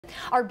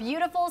Our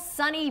beautiful,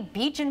 sunny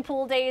beach and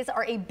pool days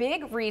are a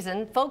big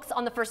reason folks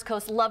on the First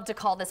Coast love to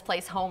call this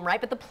place home, right?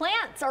 But the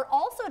plants are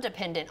also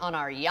dependent on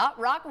our yacht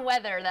rock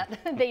weather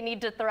that they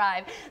need to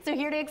thrive. So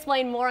here to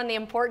explain more on the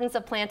importance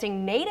of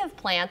planting native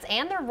plants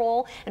and their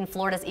role in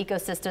Florida's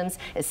ecosystems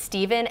is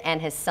Stephen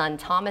and his son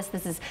Thomas.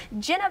 This is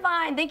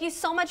Jennewein. Thank you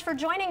so much for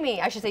joining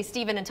me. I should say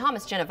Stephen and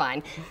Thomas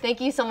Jennewein.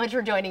 Thank you so much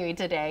for joining me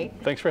today.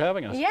 Thanks for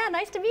having us. Yeah,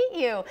 nice to meet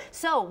you.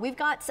 So we've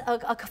got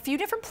a few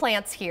different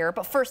plants here,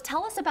 but first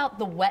tell us about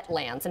the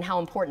wetlands and how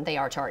important they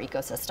are to our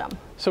ecosystem.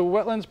 So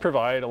wetlands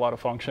provide a lot of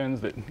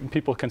functions that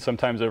people can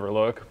sometimes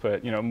overlook,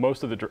 but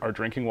most of our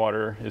drinking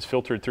water is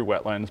filtered through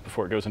wetlands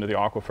before it goes into the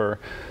aquifer.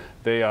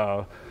 They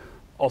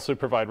also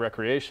provide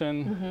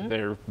recreation.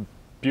 They're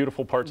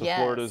beautiful parts of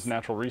Florida's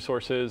natural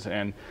resources,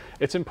 and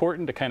it's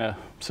important to kind of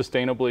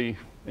sustainably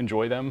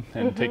enjoy them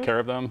and take care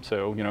of them.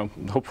 So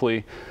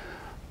hopefully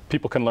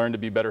people can learn to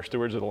be better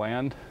stewards of the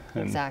land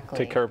and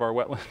take care of our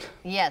wetland.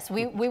 Yes,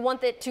 we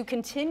want it to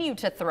continue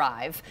to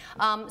thrive.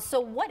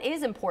 So what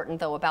is important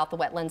though about the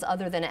wetlands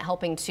other than it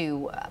helping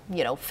to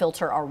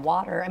filter our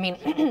water? I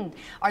mean,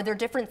 are there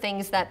different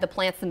things that the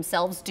plants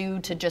themselves do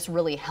to just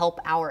really help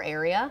our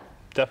area?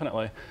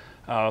 Definitely.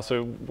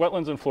 So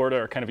wetlands in Florida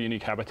are kind of a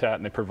unique habitat,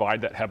 and they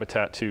provide that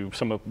habitat to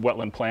some of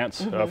wetland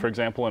plants, for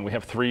example, and we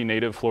have 3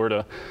 native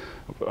Florida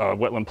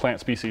wetland plant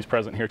species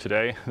present here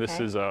today. This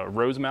is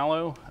rose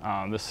mallow.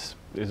 This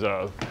is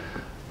a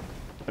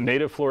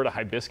native Florida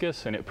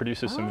hibiscus, and it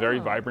produces some very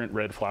vibrant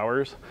red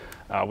flowers.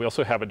 We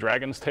also have a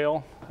dragon's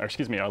tail, or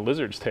excuse me, a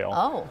lizard's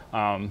tail.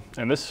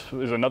 And this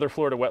is another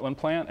Florida wetland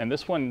plant, and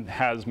this one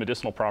has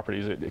medicinal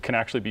properties. It can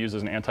actually be used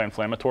as an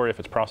anti-inflammatory if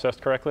it's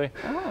processed correctly.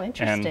 Oh,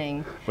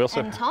 interesting.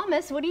 And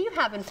Thomas, what do you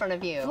have in front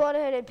of you?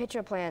 Florida-headed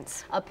pitcher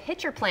plants. A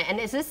pitcher plant. And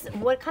is this,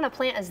 what kind of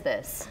plant is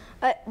this?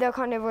 They're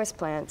carnivorous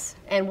plants.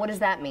 And what does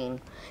that mean?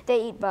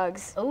 They eat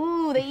bugs.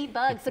 Ooh, they eat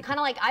bugs. So kind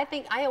of like,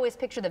 I always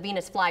picture the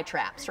Venus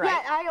flytraps, right?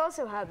 Yeah, I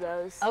also have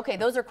those. Okay,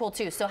 those are cool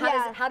too. So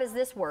how does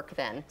this work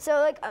then? So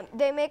like,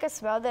 they make a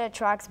smell that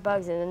attracts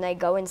bugs, and then they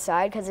go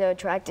inside because they're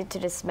attracted to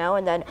the smell,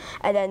 and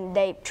then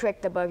they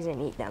trick the bugs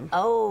and eat them.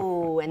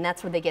 Oh, and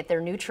that's where they get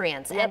their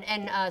nutrients. Yep.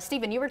 And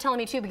Stephen, you were telling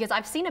me too, because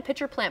I've seen a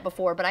pitcher plant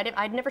before, but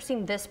I'd never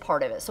seen this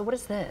part of it. So what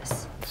is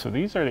this? So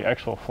these are the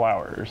actual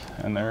flowers,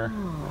 and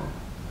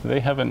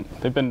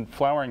they've been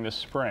flowering this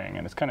spring,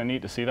 and it's kind of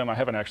neat to see them. I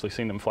haven't actually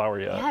seen them flower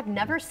yet. Yeah, I've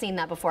never seen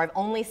that before. I've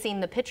only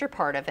seen the pitcher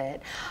part of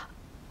it.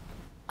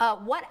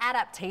 What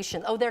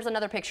adaptations, there's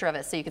another picture of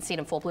it so you can see it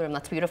in full bloom.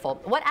 That's beautiful.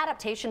 What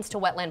adaptations to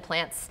wetland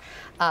plants,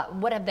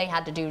 what have they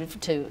had to do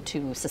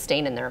to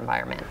sustain in their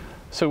environment?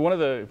 So one of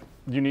the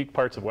unique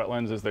parts of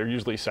wetlands is they're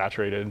usually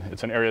saturated.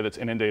 It's an area that's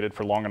inundated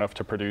for long enough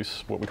to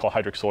produce what we call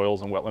hydric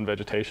soils and wetland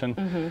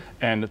vegetation.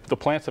 And the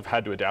plants have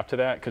had to adapt to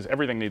that because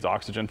everything needs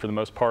oxygen for the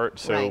most part.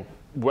 So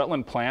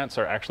wetland plants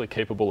are actually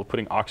capable of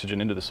putting oxygen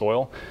into the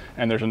soil,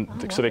 and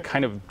so they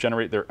kind of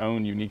generate their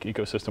own unique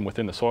ecosystem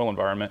within the soil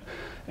environment.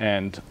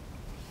 And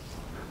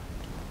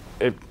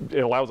it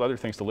allows other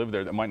things to live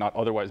there that might not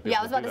otherwise be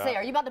able to do that. Yeah, I was about to say,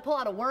 are you about to pull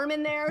out a worm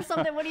in there or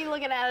something? What are you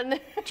looking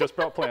at? Just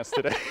brought plants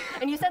today.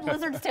 And you said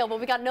lizard's tail, but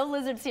we got no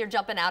lizards here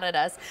jumping out at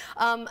us.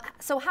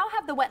 So how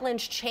have the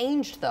wetlands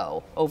changed,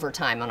 though, over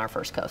time on our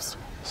First Coast?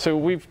 So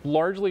we've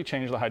largely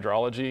changed the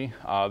hydrology.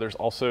 There's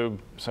also,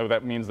 so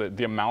that means that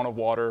the amount of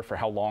water for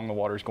how long the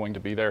water is going to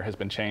be there has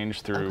been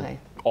changed through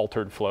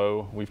altered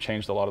flow. We've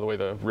changed a lot of the way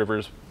the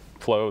rivers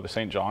flow. The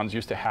St. John's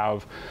used to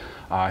have,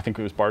 I think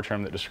it was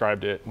Bartram that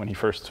described it when he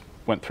first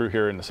went through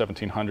here in the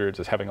 1700s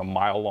as having a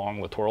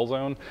mile-long littoral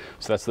zone.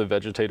 So that's the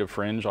vegetative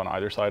fringe on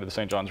either side of the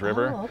St. John's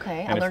River. Oh,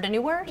 okay. I learned a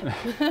new word.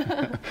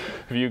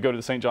 If you go to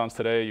the St. John's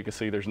today, you can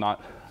see there's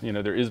not,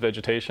 there is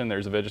vegetation,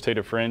 there's a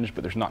vegetative fringe,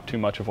 but there's not too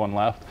much of one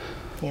left.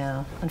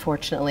 Yeah,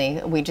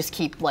 unfortunately, we just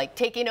keep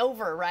taking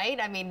over, right?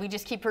 I mean, we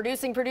just keep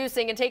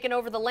producing and taking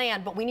over the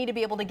land, but we need to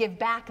be able to give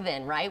back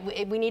then,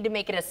 right? We need to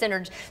make it a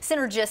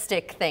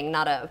synergistic thing,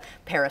 not a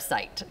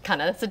parasite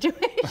kind of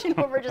situation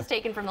where we're just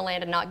taking from the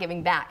land and not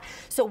giving back.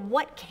 So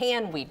what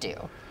can we do?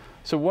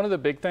 So one of the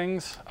big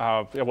things,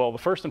 well, the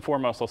first and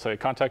foremost, I'll say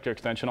contact your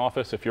extension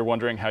office if you're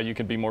wondering how you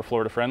can be more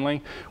Florida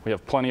friendly. We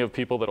have plenty of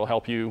people that will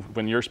help you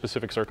when your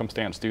specific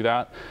circumstance do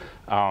that.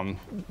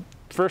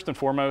 First and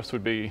foremost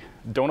would be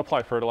don't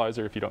apply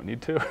fertilizer if you don't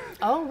need to.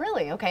 Oh,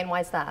 really? Okay, and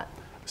why is that?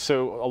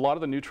 So a lot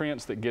of the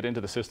nutrients that get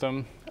into the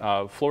system,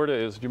 Florida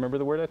is, do you remember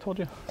the word I told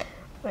you?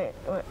 Wait.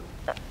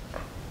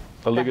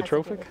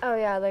 Oligotrophic? Oh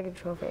yeah,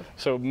 oligotrophic.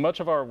 So much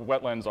of our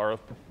wetlands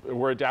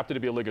were adapted to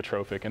be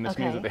oligotrophic, and this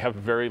means that they have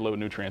very low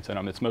nutrients in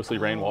them. It's mostly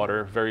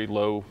rainwater, very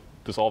low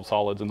dissolved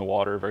solids in the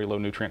water, very low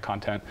nutrient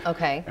content.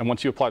 Okay. And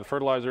once you apply the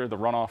fertilizer, the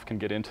runoff can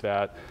get into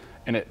that,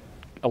 and it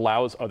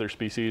allows other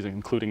species,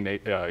 including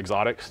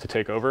exotics, to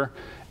take over,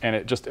 and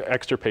it just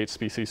extirpates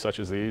species such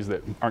as these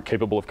that aren't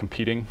capable of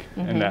competing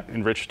in that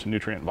enriched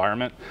nutrient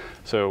environment.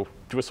 So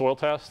do a soil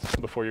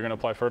test before you're going to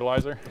apply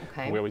fertilizer.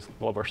 Okay. We always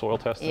love our soil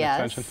tests in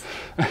Extension.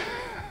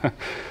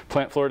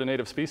 Plant Florida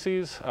native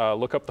species,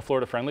 look up the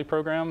Florida Friendly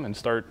program and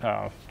start,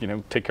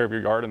 take care of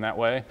your yard in that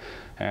way,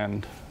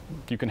 and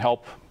you can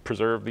help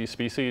preserve these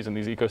species and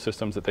these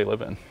ecosystems that they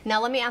live in. Now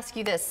let me ask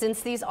you this,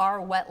 since these are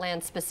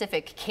wetland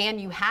specific, can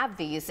you have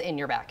these in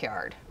your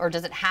backyard? Or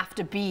does it have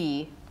to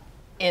be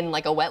in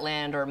like a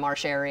wetland or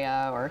marsh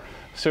area? Or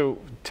so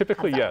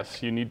typically,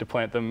 yes, you need to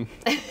plant them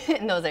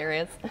in those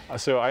areas.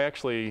 So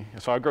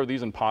I grow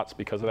these in pots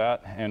because of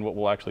that, and what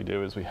we'll actually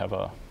do is we have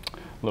a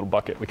little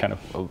bucket,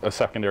 a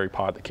secondary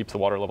pot that keeps the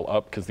water level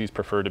up because these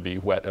prefer to be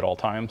wet at all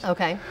times.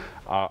 Okay.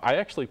 I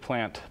actually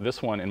plant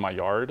this one in my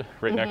yard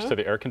right next to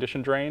the air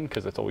conditioned drain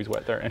because it's always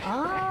wet there.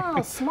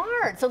 Oh,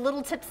 smart. So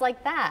little tips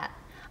like that.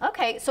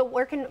 Okay, so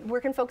where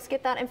can folks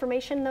get that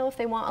information though if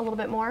they want a little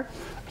bit more?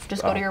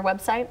 Just go to your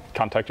website?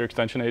 Contact your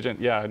extension agent.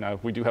 Yeah, no,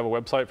 we do have a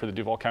website for the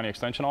Duval County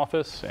Extension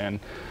Office,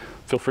 and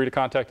feel free to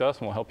contact us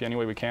and we'll help you any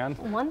way we can.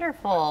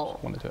 Wonderful.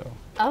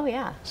 Oh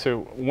yeah.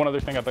 So one other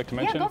thing I'd like to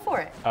mention. Yeah, go for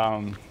it.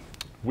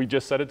 We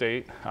just set a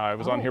date. I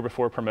was on here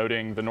before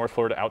promoting the North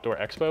Florida Outdoor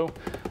Expo.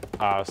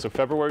 So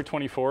February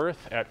 24th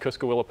at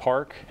Cuskawilla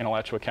Park in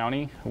Alachua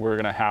County, we're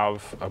going to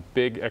have a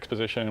big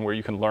exposition where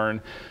you can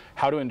learn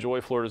how to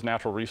enjoy Florida's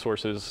natural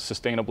resources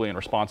sustainably and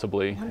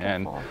responsibly.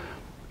 Wonderful. And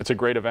it's a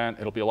great event.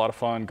 It'll be a lot of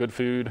fun, good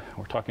food.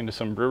 We're talking to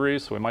some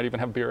breweries, so we might even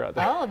have beer out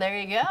there. Oh, there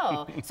you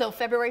go. So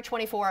February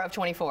 24 of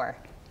 24.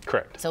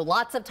 Correct. So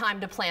lots of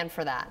time to plan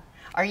for that.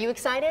 Are you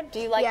excited? Do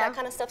you like that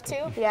kind of stuff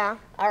too? Yeah.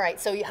 All right,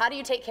 so how do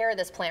you take care of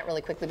this plant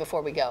really quickly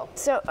before we go?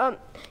 So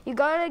you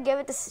gotta give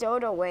it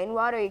distilled or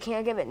rainwater. You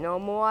can't give it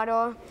normal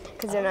water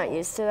because they're not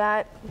used to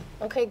that.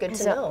 Okay, good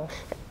to know.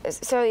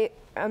 So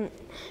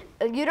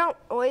you don't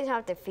always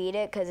have to feed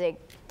it because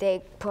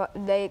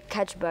they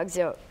catch bugs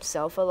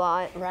themselves a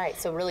lot. Right,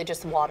 so really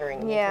just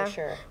watering them for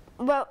sure.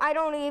 Well, I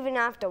don't even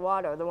have to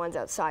water the ones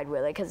outside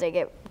really because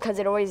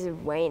it always is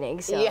raining,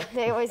 so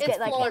they always get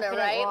like Florida,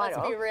 right? water.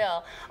 Let's be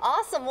real.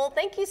 Awesome. Well,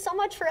 thank you so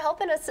much for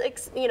helping us,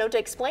 to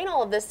explain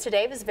all of this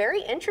today. It was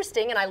very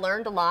interesting, and I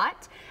learned a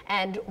lot.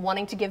 And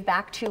wanting to give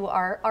back to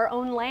our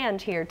own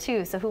land here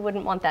too. So who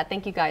wouldn't want that?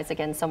 Thank you guys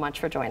again so much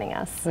for joining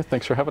us.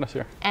 Thanks for having us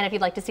here. And if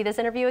you'd like to see this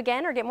interview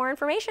again or get more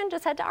information,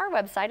 just head to our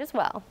website as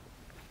well.